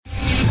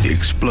the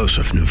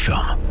explosive new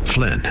film,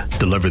 Flynn,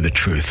 Deliver the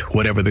Truth,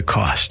 Whatever the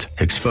Cost,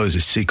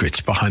 exposes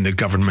secrets behind the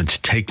government's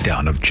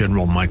takedown of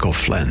General Michael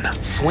Flynn.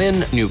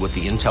 Flynn knew what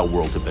the intel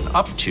world had been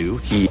up to.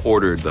 He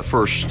ordered the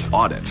first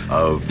audit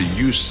of the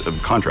use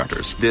of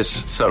contractors.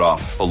 This set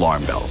off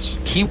alarm bells.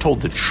 He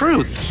told the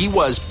truth. He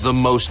was the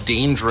most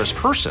dangerous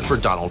person for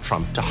Donald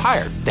Trump to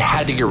hire. They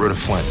had to get rid of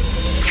Flynn.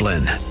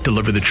 Flynn,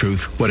 Deliver the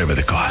Truth, Whatever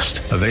the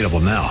Cost. Available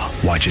now.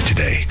 Watch it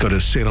today. Go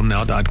to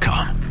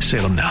salemnow.com.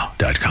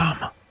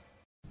 salemnow.com.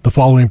 The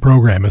following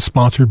program is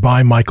sponsored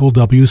by Michael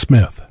W.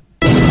 Smith.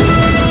 The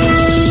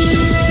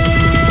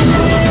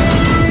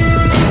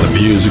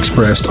views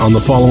expressed on the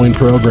following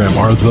program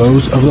are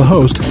those of the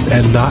host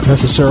and not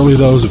necessarily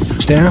those of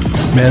staff,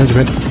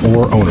 management,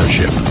 or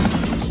ownership.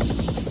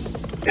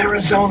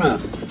 Arizona.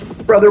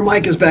 Brother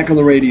Mike is back on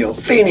the radio.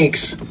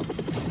 Phoenix.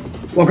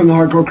 Welcome to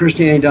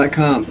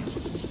HardcoreChristianity.com.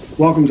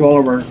 Welcome to all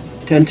of our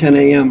 1010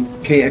 AM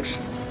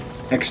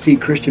KXXT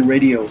Christian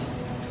Radio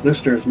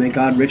listeners. May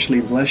God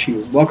richly bless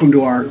you. Welcome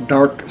to our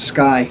dark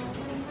sky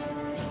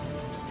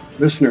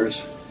listeners.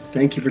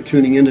 Thank you for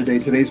tuning in today.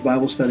 Today's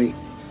Bible study.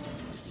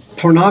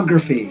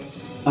 Pornography,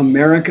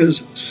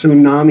 America's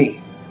Tsunami.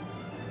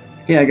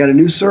 Hey, I got a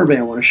new survey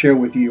I want to share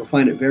with you. You'll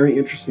find it very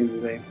interesting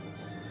today.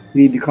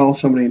 You need to call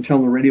somebody and tell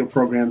them the radio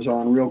program's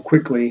on real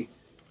quickly.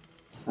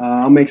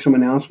 I'll make some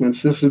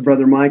announcements. This is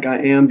Brother Mike. I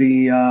am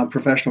the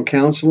professional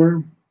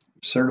counselor,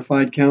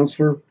 certified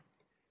counselor.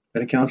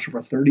 Been a counselor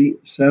for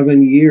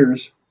 37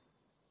 years.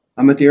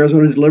 I'm at the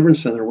Arizona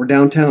Deliverance Center. We're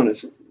downtown.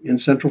 It's in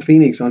Central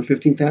Phoenix on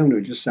 15th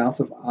Avenue, just south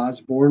of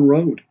Osborne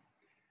Road.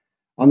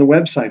 On the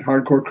website,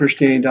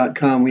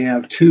 hardcorechristianity.com, we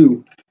have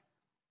two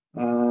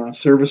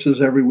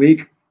services every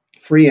week,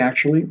 three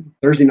actually.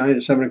 Thursday night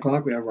at 7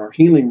 o'clock, we have our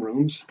healing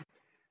rooms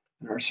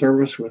and our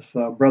service with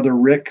Brother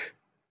Rick,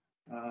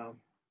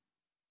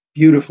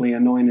 beautifully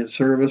anointed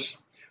service.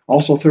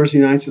 Also Thursday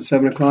nights at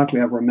 7 o'clock, we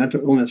have our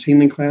mental illness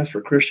healing class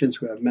for Christians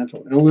who have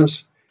mental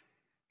illness.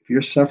 If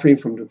you're suffering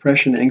from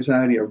depression,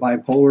 anxiety, or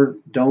bipolar,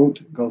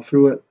 don't go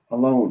through it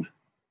alone.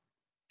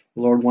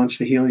 The Lord wants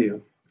to heal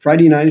you.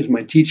 Friday night is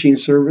my teaching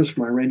service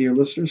for my radio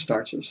listeners.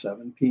 Starts at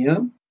 7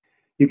 p.m.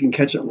 You can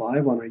catch it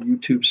live on our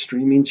YouTube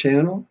streaming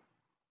channel.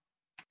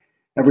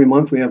 Every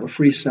month we have a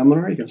free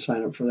seminar. You can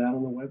sign up for that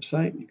on the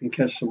website. You can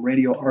catch some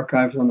radio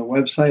archives on the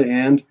website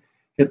and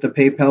hit the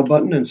PayPal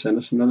button and send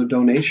us another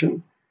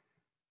donation.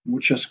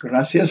 Muchas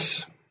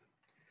gracias.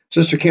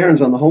 Sister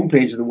Karen's on the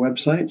homepage of the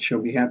website.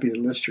 She'll be happy to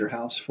list your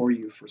house for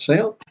you for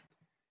sale.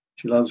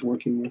 She loves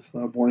working with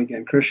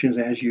born-again Christians,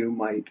 as you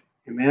might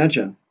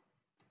imagine.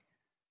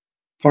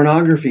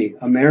 Pornography,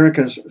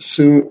 America's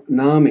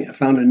Tsunami. I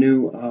found a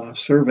new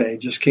survey,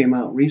 just came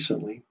out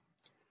recently.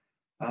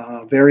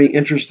 Very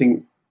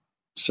interesting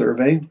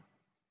survey.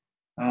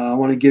 I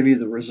want to give you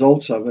the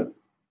results of it.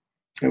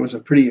 It was a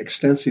pretty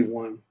extensive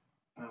one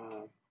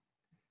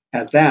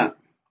at that.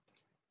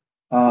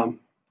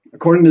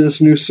 According to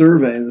this new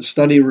survey, the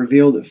study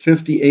revealed that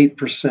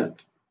 58%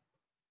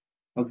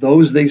 of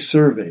those they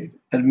surveyed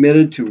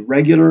admitted to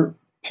regular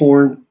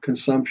porn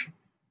consumption.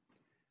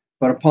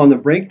 But upon the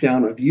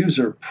breakdown of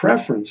user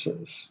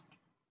preferences,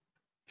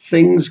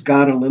 things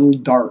got a little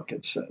dark,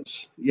 it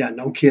says. Yeah,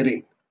 no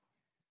kidding.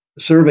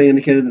 The survey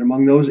indicated that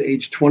among those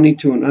aged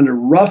 22 and under,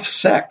 rough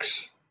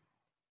sex,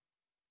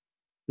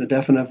 the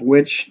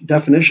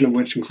definition of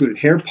which included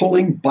hair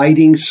pulling,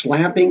 biting,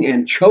 slapping,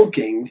 and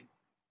choking,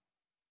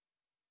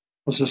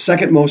 was the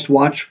second most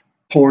watched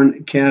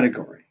porn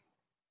category.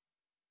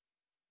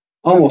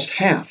 Almost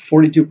half,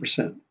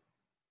 42%,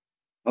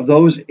 of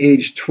those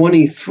aged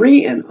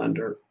 23 and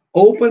under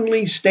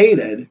openly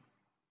stated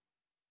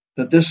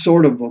that this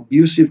sort of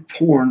abusive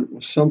porn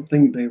was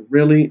something they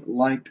really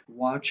liked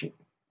watching.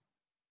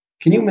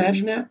 Can you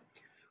imagine that?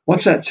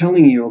 What's that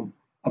telling you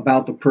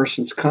about the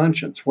person's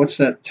conscience? What's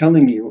that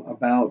telling you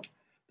about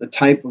the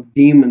type of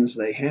demons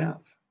they have?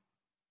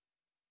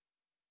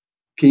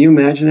 Can you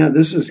imagine that?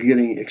 This is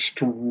getting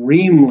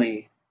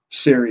extremely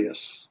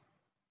serious.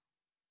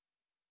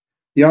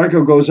 The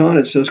article goes on,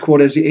 it says, quote,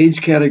 as the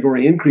age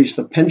category increased,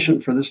 the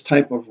penchant for this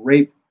type of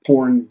rape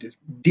porn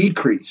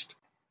decreased,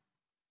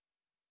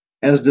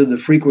 as did the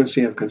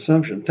frequency of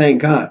consumption.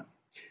 Thank God.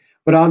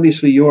 But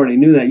obviously you already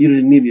knew that. You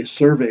didn't need a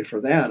survey for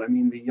that. I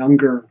mean, the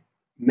younger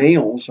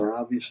males are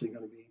obviously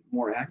going to be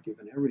more active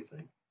in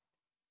everything.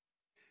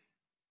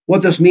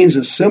 What this means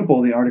is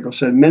simple, the article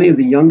said. Many of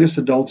the youngest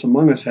adults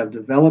among us have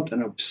developed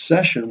an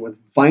obsession with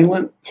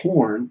violent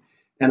porn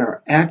and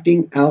are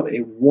acting out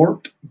a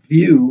warped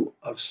view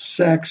of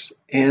sex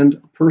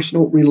and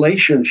personal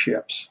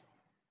relationships.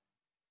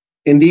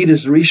 Indeed,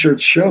 as the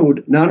research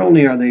showed, not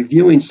only are they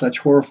viewing such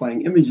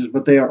horrifying images,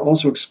 but they are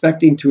also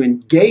expecting to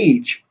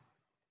engage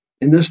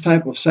in this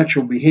type of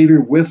sexual behavior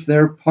with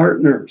their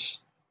partners.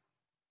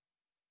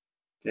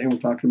 Okay, we're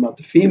talking about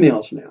the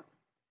females now.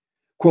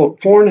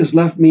 Quote, porn has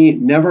left me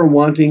never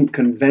wanting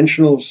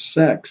conventional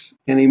sex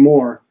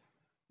anymore,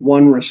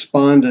 one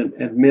respondent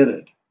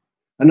admitted.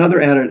 Another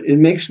added, it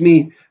makes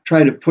me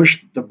try to push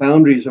the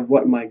boundaries of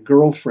what my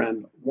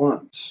girlfriend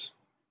wants.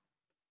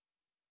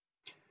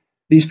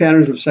 These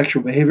patterns of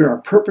sexual behavior are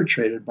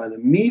perpetrated by the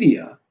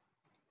media,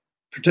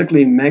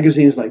 particularly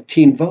magazines like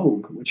Teen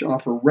Vogue, which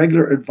offer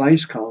regular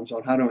advice columns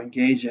on how to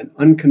engage in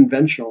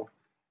unconventional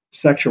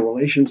sexual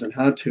relations and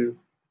how to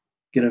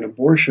get an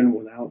abortion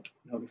without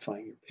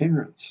notifying your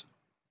parents.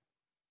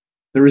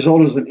 The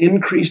result is an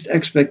increased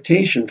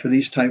expectation for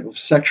these type of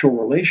sexual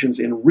relations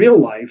in real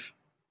life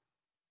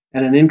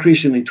and an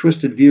increasingly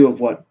twisted view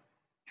of what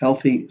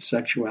healthy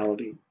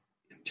sexuality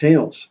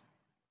entails.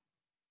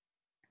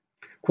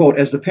 Quote,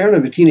 as the parent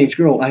of a teenage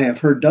girl, I have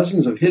heard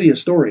dozens of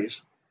hideous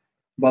stories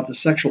about the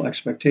sexual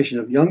expectation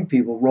of young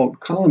people,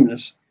 wrote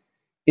columnist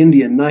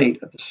India Knight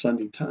at the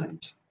Sunday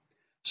Times.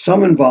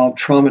 Some involve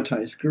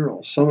traumatized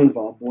girls. Some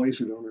involve boys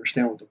who don't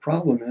understand what the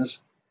problem is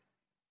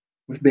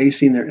with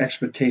basing their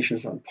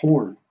expectations on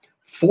porn.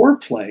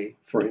 Foreplay,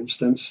 for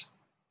instance,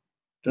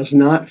 does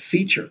not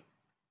feature.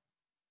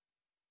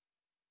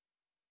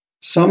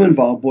 Some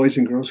involve boys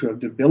and girls who have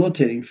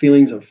debilitating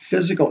feelings of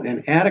physical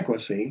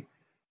inadequacy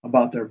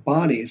about their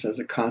bodies as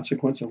a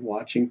consequence of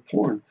watching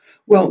porn.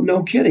 Well,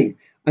 no kidding.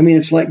 I mean,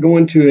 it's like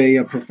going to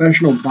a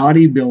professional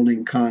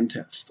bodybuilding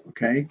contest,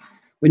 okay?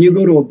 When you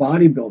go to a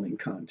bodybuilding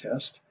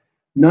contest,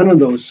 none of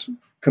those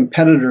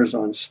competitors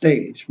on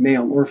stage,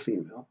 male or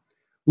female,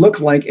 look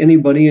like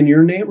anybody in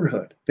your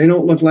neighborhood. They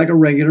don't look like a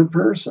regular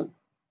person.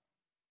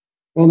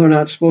 Well, they're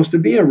not supposed to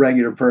be a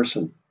regular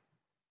person.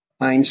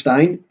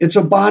 Einstein, it's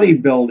a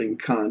bodybuilding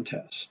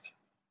contest.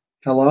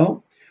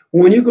 Hello?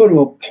 Well, when you go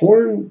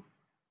to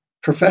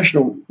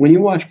when you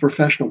watch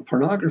professional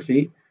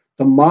pornography,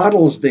 the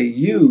models they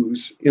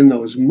use in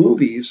those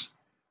movies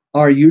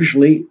are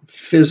usually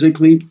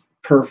physically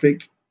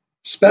perfect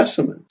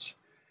specimens.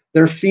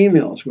 They're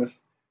females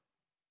with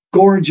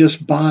gorgeous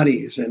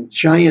bodies and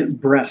giant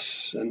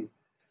breasts and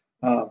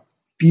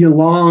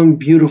long,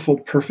 beautiful,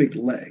 perfect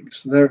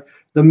legs.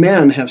 The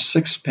men have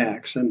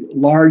six-packs and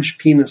large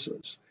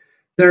penises.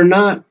 They're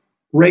not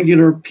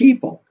regular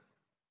people.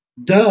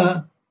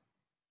 Duh.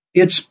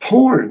 It's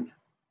porn,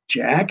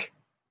 Jack.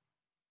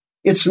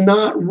 It's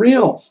not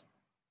real.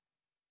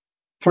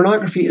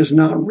 Pornography is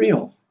not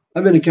real.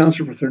 I've been a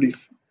counselor for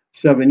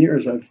 37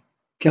 years. I've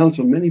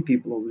counseled many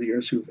people over the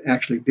years who've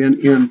actually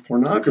been in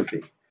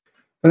pornography.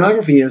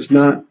 Pornography is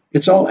not,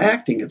 it's all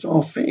acting, it's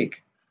all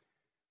fake.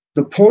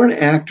 The porn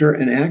actor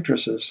and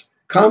actresses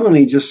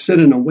commonly just sit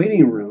in a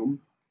waiting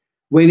room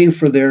waiting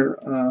for their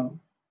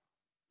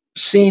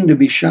scene to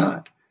be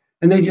shot.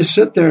 And they just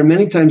sit there, and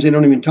many times they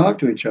don't even talk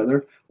to each other.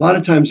 A lot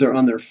of times they're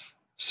on their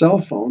cell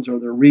phones or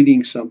they're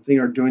reading something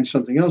or doing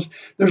something else.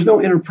 There's no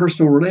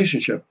interpersonal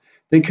relationship.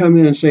 They come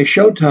in and say,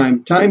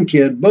 showtime, time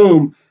kid,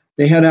 boom.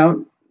 They head out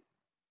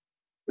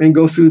and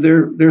go through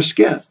their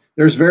skit.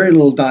 There's very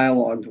little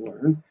dialogue to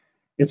learn.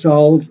 It's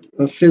all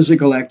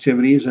physical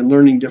activities and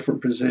learning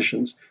different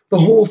positions. The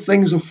whole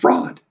thing's a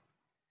fraud.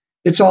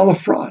 It's all a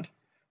fraud.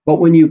 But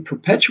when you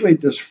perpetuate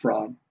this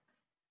fraud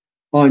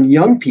on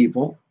young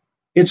people,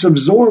 it's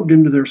absorbed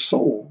into their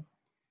soul.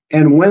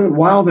 And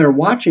while they're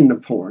watching the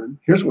porn,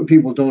 here's what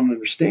people don't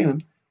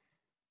understand.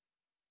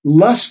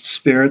 Lust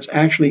spirits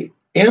actually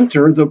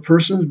enter the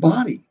person's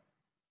body.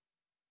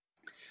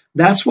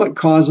 That's what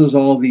causes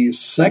all these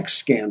sex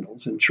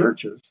scandals in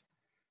churches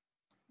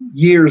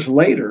years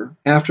later,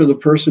 after the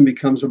person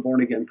becomes a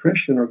born-again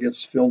Christian or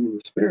gets filled with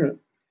the Spirit,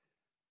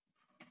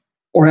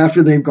 or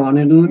after they've gone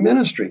into the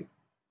ministry.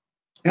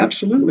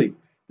 Absolutely.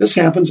 This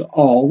happens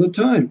all the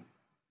time.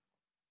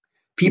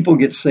 People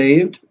get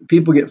saved.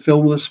 People get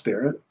filled with the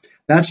Spirit.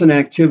 That's an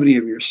activity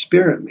of your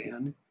spirit,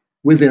 man,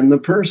 within the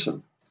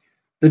person.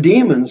 The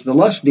demons, the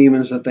lust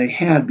demons that they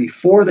had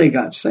before they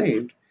got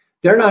saved,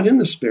 they're not in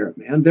the spirit,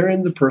 man. They're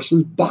in the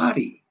person's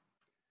body.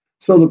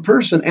 So the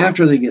person,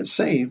 after they get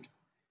saved,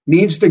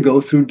 needs to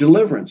go through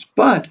deliverance.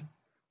 But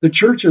the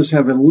churches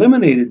have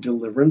eliminated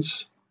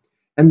deliverance,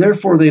 and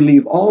therefore they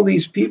leave all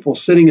these people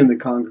sitting in the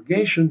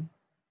congregation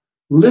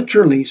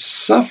literally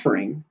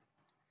suffering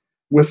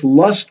with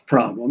lust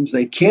problems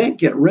they can't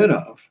get rid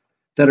of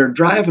that are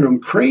driving them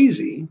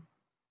crazy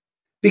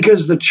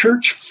because the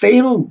church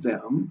failed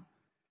them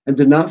and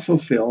did not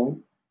fulfill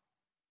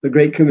the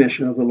Great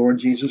Commission of the Lord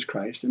Jesus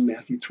Christ in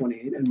Matthew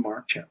 28 and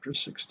Mark chapter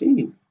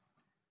 16.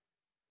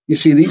 You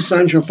see, these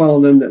signs shall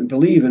follow them that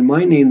believe. In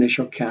my name they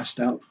shall cast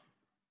out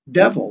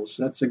devils.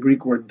 That's the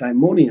Greek word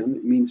daimonion.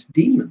 It means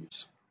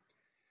demons.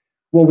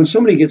 Well, when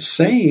somebody gets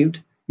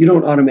saved, you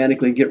don't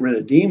automatically get rid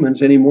of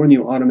demons any more than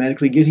you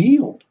automatically get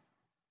healed.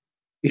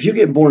 If you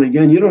get born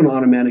again, you don't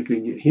automatically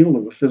get healed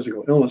of a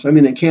physical illness. I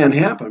mean, it can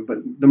happen, but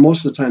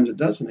most of the times it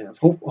doesn't have.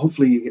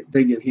 Hopefully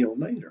they get healed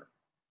later.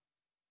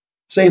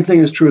 Same thing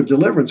is true with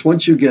deliverance.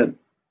 Once you get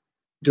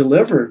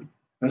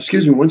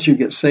once you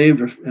get saved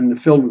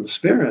and filled with the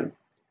Spirit,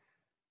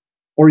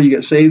 or you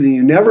get saved and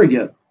you never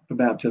get the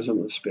baptism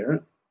of the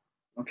Spirit,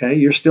 okay,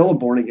 you're still a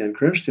born-again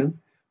Christian,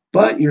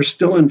 but you're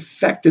still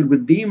infected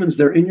with demons.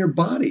 They're in your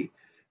body.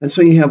 And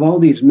so you have all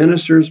these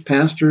ministers,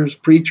 pastors,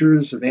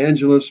 preachers,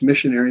 evangelists,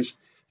 missionaries.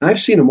 I've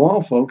seen them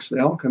all, folks. They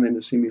all come in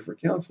to see me for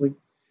counseling.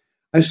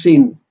 I've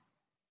seen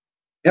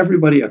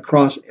everybody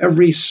across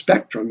every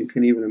spectrum you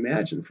can even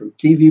imagine, from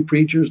TV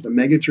preachers to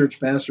megachurch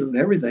pastors and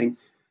everything.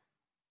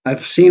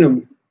 I've seen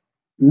them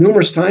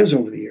numerous times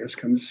over the years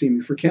come to see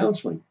me for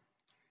counseling.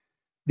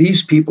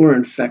 These people are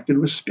infected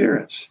with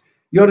spirits.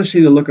 You ought to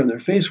see the look on their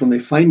face when they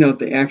find out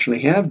they actually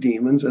have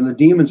demons and the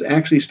demons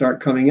actually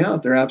start coming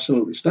out. They're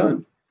absolutely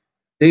stunned.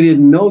 They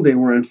didn't know they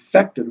were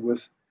infected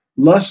with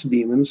lust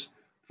demons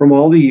from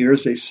all the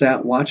years they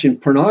sat watching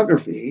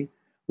pornography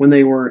when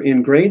they were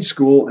in grade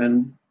school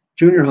and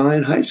junior high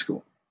and high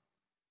school.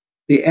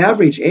 The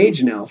average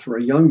age now for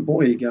a young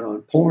boy to get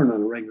on porn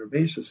on a regular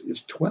basis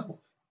is 12.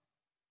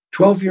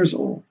 12 years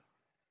old.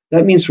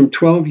 That means from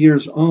 12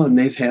 years on,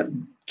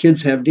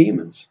 kids have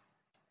demons.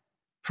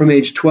 From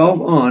age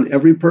 12 on,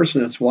 every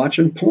person that's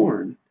watching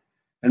porn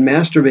and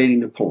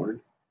masturbating to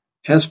porn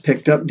has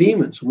picked up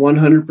demons,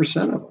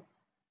 100% of them.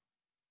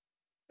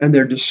 And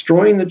they're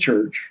destroying the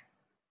church.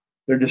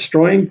 They're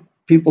destroying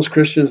people's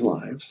Christians'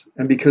 lives.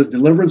 And because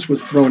deliverance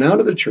was thrown out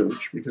of the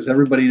church, because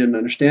everybody didn't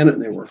understand it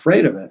and they were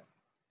afraid of it,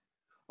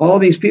 all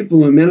these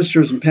people, and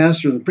ministers and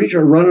pastors and preachers,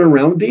 are running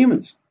around with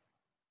demons.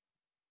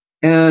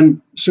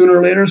 And sooner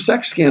or later, a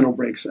sex scandal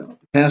breaks out.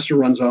 The pastor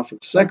runs off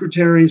with the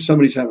secretary.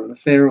 Somebody's having an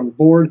affair on the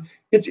board.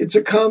 It's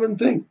a common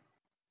thing,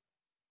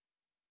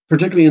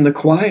 particularly in the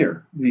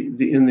choir,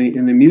 in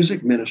the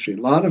music ministry.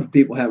 A lot of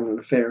people having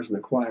affairs in the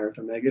choir at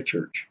the mega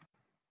church.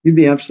 You'd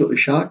be absolutely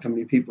shocked how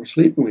many people are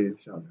sleeping with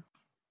each other.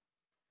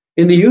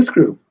 In the youth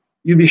group,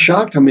 you'd be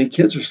shocked how many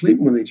kids are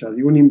sleeping with each other.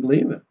 You wouldn't even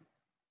believe it.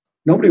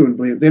 Nobody would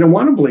believe it. They don't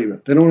want to believe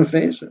it. They don't want to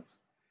face it.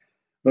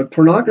 But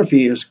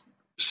pornography is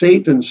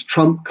Satan's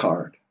trump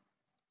card.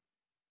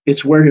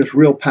 It's where his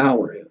real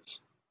power is.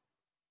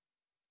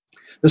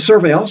 The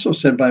survey also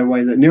said, by the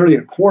way, that nearly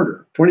a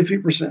quarter,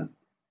 23%,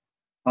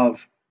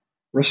 of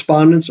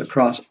respondents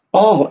across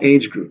all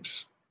age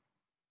groups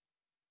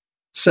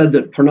said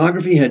that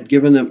pornography had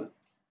given them,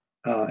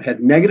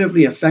 had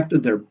negatively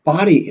affected their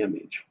body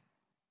image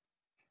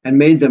and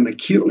made them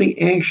acutely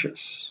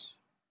anxious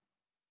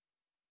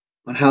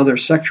on how their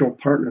sexual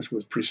partners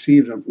would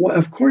perceive them. Well,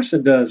 of course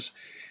it does.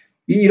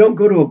 You don't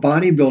go to a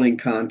bodybuilding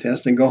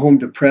contest and go home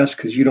depressed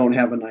because you don't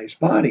have a nice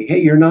body. Hey,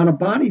 you're not a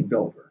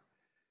bodybuilder.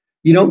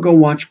 You don't go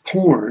watch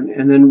porn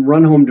and then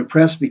run home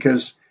depressed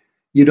because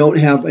you don't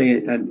have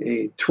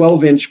a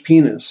 12-inch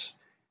penis.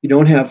 You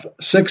don't have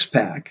a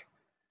six-pack.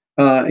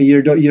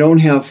 You don't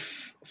have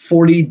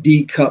 40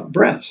 D-cup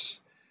breasts.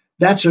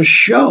 That's a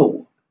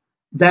show.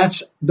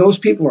 Those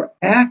people are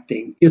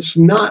acting. It's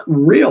not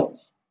real.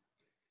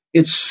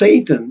 It's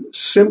Satan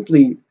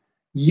simply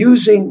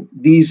using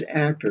these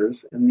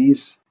actors and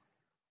these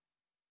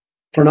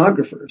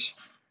pornographers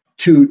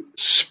to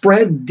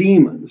spread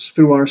demons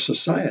through our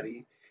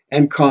society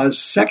and cause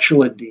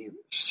sexual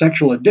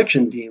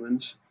addiction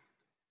demons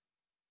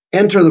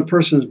enter the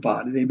person's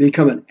body. They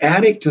become an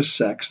addict to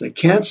sex. They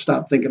can't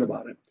stop thinking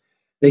about it.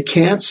 They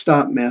can't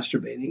stop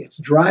masturbating. It's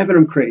driving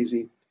them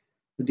crazy.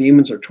 The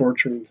demons are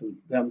torturing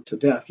them to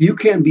death. You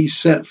can be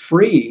set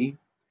free,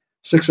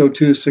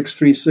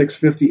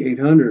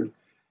 602-636-5800,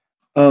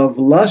 of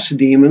lust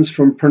demons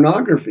from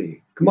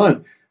pornography. Come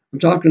on, I'm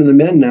talking to the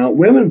men now.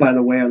 Women, by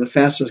the way, are the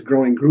fastest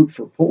growing group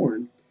for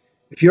porn.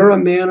 If you're a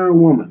man or a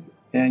woman,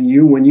 and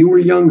when you were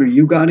younger,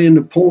 you got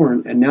into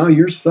porn, and now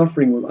you're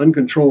suffering with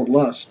uncontrolled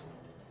lust,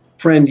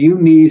 friend, you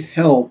need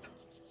help.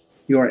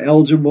 You are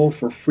eligible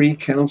for free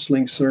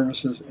counseling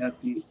services at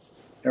the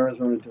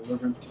Arizona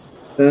Deliverance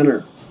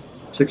Center,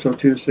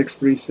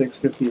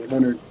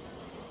 602-636-5800.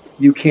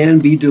 You can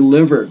be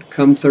delivered.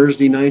 Come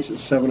Thursday nights at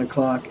 7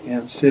 o'clock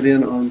and sit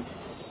in on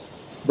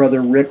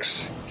Brother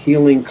Rick's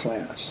healing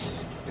class.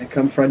 And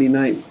come Friday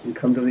night and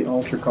come to the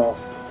altar call.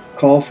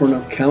 Call for a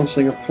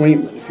counseling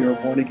appointment. If you're a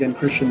born-again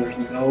Christian, there's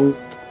no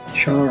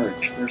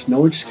charge. There's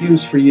no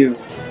excuse for you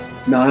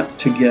not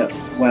to get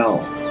well.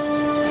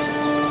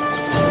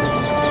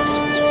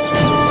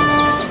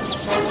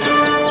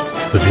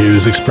 The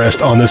views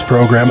expressed on this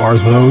program are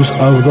those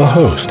of the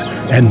host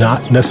and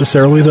not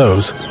necessarily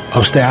those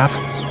of staff,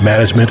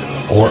 management,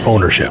 or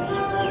ownership.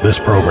 This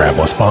program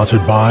was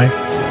sponsored by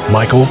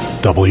Michael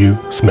W.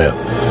 Smith.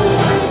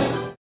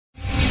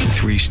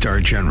 3-star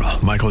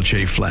General Michael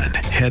J. Flynn,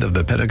 head of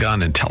the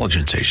Pentagon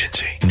Intelligence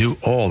Agency, knew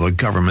all the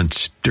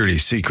government's dirty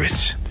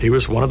secrets. He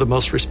was one of the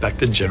most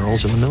respected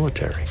generals in the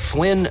military.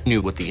 Flynn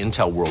knew what the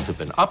intel world had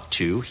been up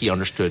to. He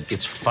understood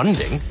its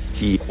funding.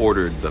 He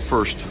ordered the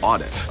first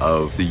audit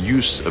of the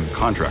use of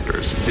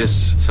contractors.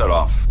 This set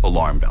off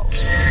alarm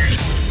bells.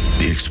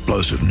 The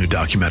explosive new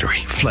documentary,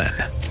 Flynn,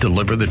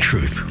 Deliver the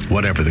Truth,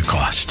 Whatever the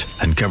Cost,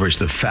 uncovers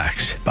the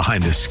facts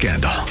behind this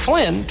scandal.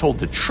 Flynn told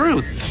the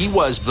truth. He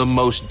was the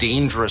most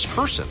dangerous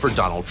person for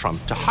Donald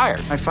Trump to hire.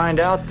 I find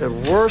out the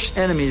worst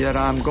enemy that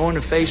I'm going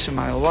to face in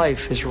my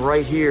life is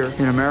right here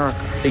in America.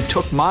 They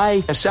took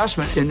my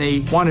assessment and they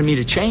wanted me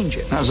to change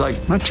it. And I was like,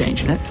 I'm not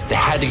changing it. They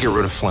had to get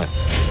rid of Flynn.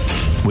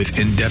 with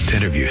in-depth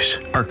interviews,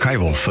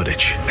 archival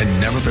footage,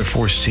 and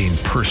never-before-seen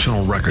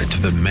personal records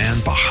of the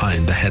man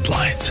behind the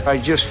headlines. I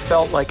just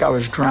felt like I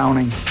was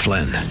drowning.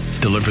 Flynn,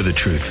 deliver the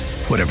truth,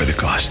 whatever the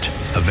cost.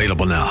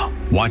 Available now.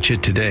 Watch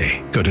it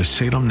today. Go to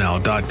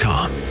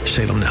salemnow.com.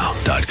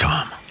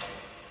 salemnow.com.